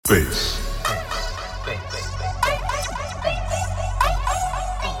Bass.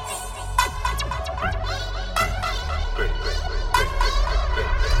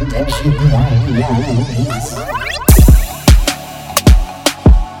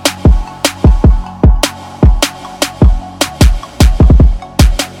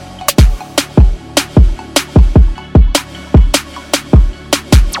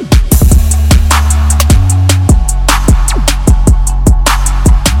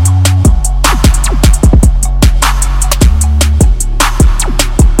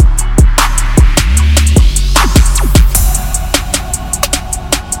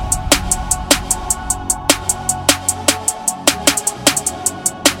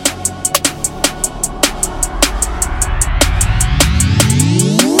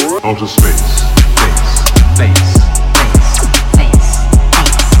 Outer space. Bass. Bass. Bass.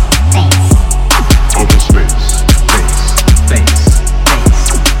 Bass. Bass. Bass. Outer space. Bass. Bass. Bass.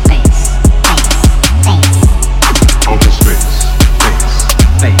 Bass. Bass. Bass. Outer space. Bass.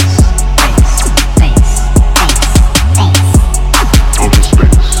 Bass. Bass. Bass. Bass. Bass. Outer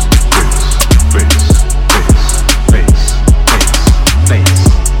space. Bass. Bass. Bass. Bass. Bass. Bass.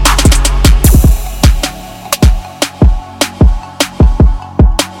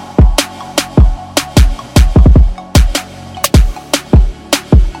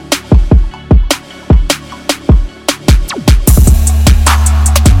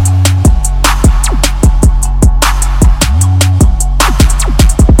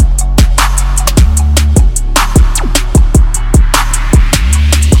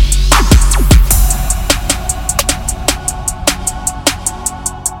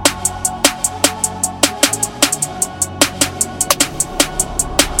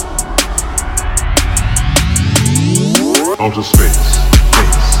 Outer space,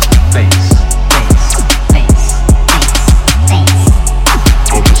 bass, bass.